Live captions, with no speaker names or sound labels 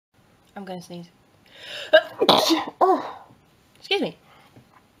I'm gonna sneeze. Oh, excuse me.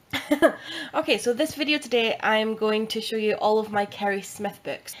 Okay, so this video today I'm going to show you all of my Keri Smith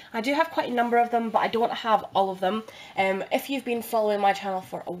books. I do have quite a number of them, but I don't have all of them. If you've been following my channel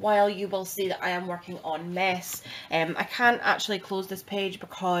for a while, you will see that I am working on Mess. I can't actually close this page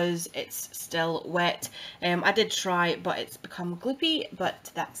because it's still wet. I did try, but it's become gloopy,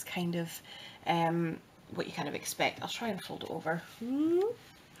 but that's kind of what you kind of expect. I'll try and fold it over.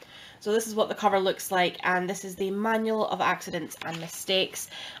 So this is what the cover looks like, and this is the Manual of Accidents and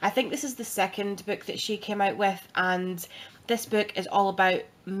Mistakes. I think this is the second book that she came out with, and this book is all about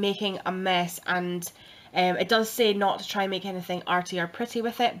making a mess, and it does say not to try and make anything arty or pretty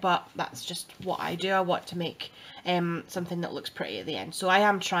with it, but that's just what I do. I want to make something that looks pretty at the end. So I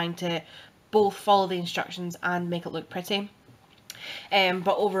am trying to both follow the instructions and make it look pretty.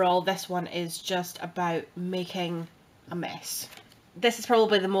 But overall, this one is just about making a mess. This is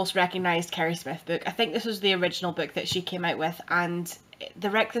probably the most recognised Keri Smith book. I think this was the original book that she came out with, and the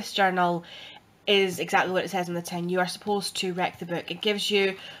Wreck This Journal is exactly what it says on the tin. You are supposed to wreck the book. It gives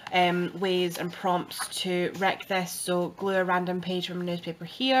you ways and prompts to wreck this, so glue a random page from a newspaper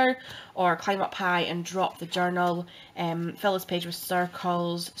here, or climb up high and drop the journal, fill this page with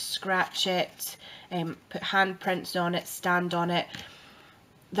circles, scratch it, put handprints on it, stand on it.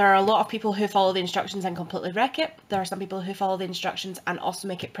 There are a lot of people who follow the instructions and completely wreck it. There are some people who follow the instructions and also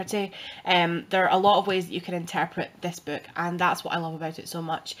make it pretty. There are a lot of ways that you can interpret this book, and that's what I love about it so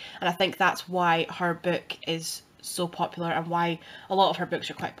much. And I think that's why her book is so popular, and why a lot of her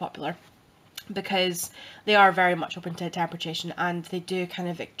books are quite popular, because they are very much open to interpretation, and they do kind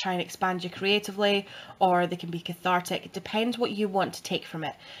of try and expand you creatively, or they can be cathartic. It depends what you want to take from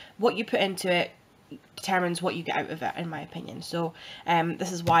it. What you put into it determines what you get out of it, in my opinion. So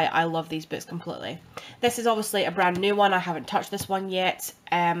this is why I love these books completely. This is obviously a brand new one. I haven't touched this one yet.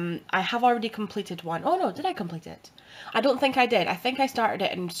 I have already completed one. Oh no, did I complete it? I don't think I did. I think I started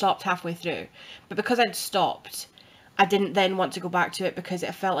it and stopped halfway through, but because I'd stopped, I didn't then want to go back to it, because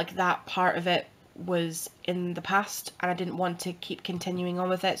it felt like that part of it was in the past and I didn't want to keep continuing on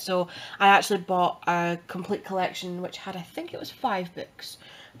with it. So I actually bought a complete collection which had, I think it was 5 books.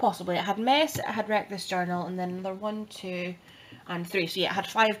 Possibly. It had Mess, it had Wreck This Journal, and then another 1, 2, and 3. So yeah, it had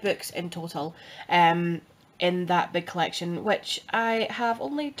 5 books in total in that big collection, which I have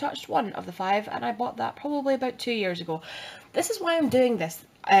only touched 1 of the 5, and I bought that probably about 2 years ago. This is why I'm doing this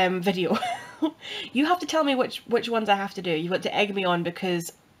video. You have to tell me which ones I have to do. You've got to egg me on,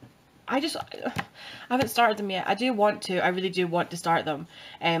 because I haven't started them yet. I do want to. I really do want to start them.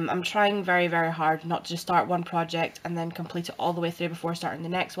 I'm trying very, very hard not to just start one project and then complete it all the way through before starting the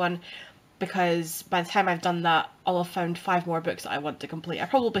next one, because by the time I've done that, I'll have found 5 more books that I want to complete. I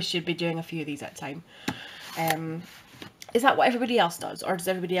probably should be doing a few of these at a time. Is that what everybody else does, or does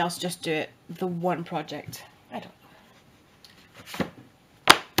everybody else just do it the one project? I don't know.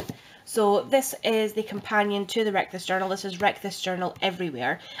 So this is the companion to the Wreck This Journal. This is Wreck This Journal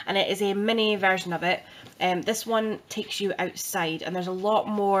Everywhere, and it is a mini version of it. This one takes you outside, and there's a lot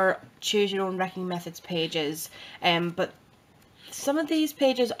more choose your own wrecking methods pages, but some of these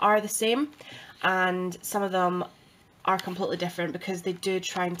pages are the same and some of them are completely different, because they do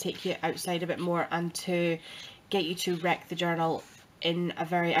try and take you outside a bit more and to get you to wreck the journal in a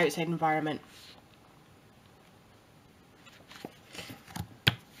very outside environment.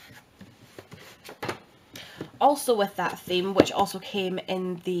 Also with that theme, which also came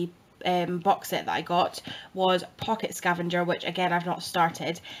in the box set that I got, was Pocket Scavenger, which again I've not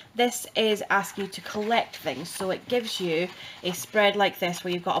started. This is asking you to collect things, so it gives you a spread like this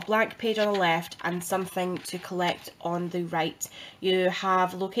where you've got a blank page on the left and something to collect on the right. You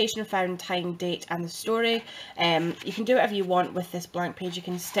have location found, time, date, and the story. You can do whatever you want with this blank page. You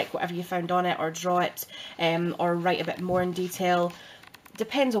can stick whatever you found on it, or draw it, or write a bit more in detail.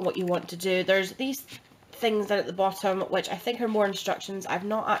 Depends on what you want to do. There's these things down at the bottom which I think are more instructions. I've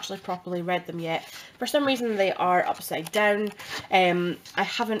not actually properly read them yet. For some reason they are upside down. I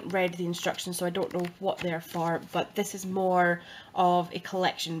haven't read the instructions, so I don't know what they're for, but this is more of a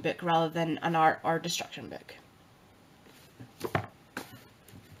collection book rather than an art or destruction book.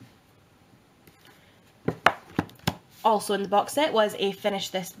 Also in the box set was a Finish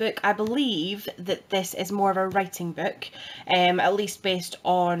This book. I believe that this is more of a writing book, at least based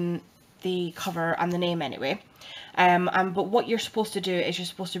on the cover and the name anyway. But what you're supposed to do is you're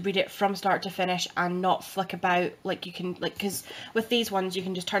supposed to read it from start to finish and not flick about, like you can, like, because with these ones you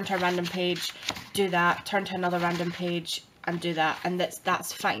can just turn to a random page, do that, turn to another random page and do that, and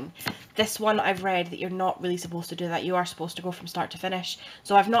that's fine. This one I've read that you're not really supposed to do that. You are supposed to go from start to finish.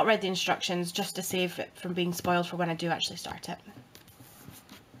 So I've not read the instructions just to save it from being spoiled for when I do actually start it.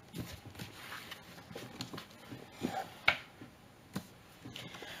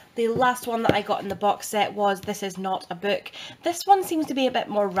 The last one that I got in the box set was This Is Not a Book. This one seems to be a bit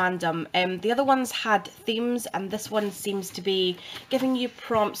more random. The other ones had themes, and this one seems to be giving you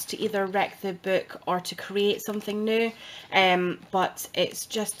prompts to either wreck the book or to create something new, but it's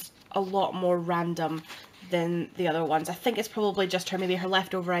just a lot more random than the other ones. I think it's probably just maybe her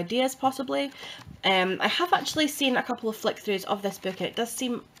leftover ideas, possibly. I have actually seen a couple of flick-throughs of this book, and it does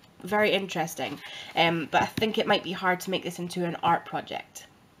seem very interesting, but I think it might be hard to make this into an art project.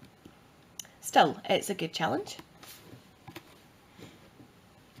 Still, it's a good challenge.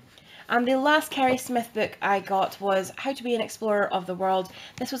 And the last Keri Smith book I got was How to Be an Explorer of the World.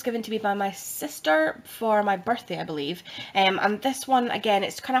 This was given to me by my sister for my birthday, I believe. And this one, again,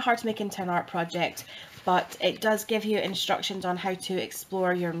 it's kind of hard to make into an art project, but it does give you instructions on how to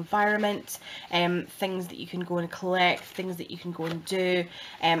explore your environment, things that you can go and collect, things that you can go and do.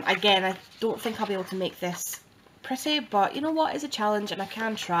 Again, I don't think I'll be able to make this pretty, but you know what, it's a challenge and I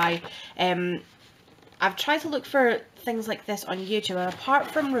can try. I've tried to look for things like this on YouTube, and apart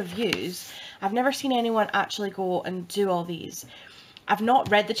from reviews, I've never seen anyone actually go and do all these. I've not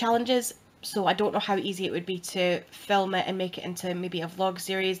read the challenges, so I don't know how easy it would be to film it and make it into maybe a vlog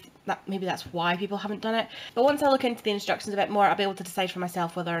series. Maybe that's why people haven't done it. But once I look into the instructions a bit more, I'll be able to decide for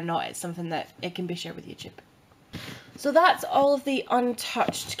myself whether or not it's something that it can be shared with YouTube. So that's all of the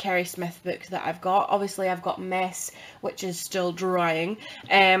untouched Keri Smith books that I've got. Obviously I've got Mess, which is still drying.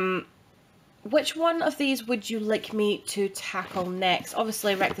 Which one of these would you like me to tackle next?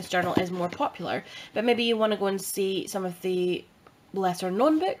 Obviously Wreck This Journal is more popular, but maybe you want to go and see some of the lesser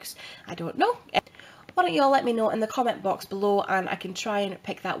known books. I don't know. Why don't you all let me know in the comment box below, and I can try and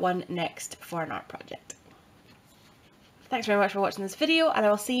pick that one next for an art project. Thanks very much for watching this video, and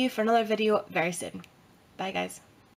I will see you for another video very soon. Bye guys.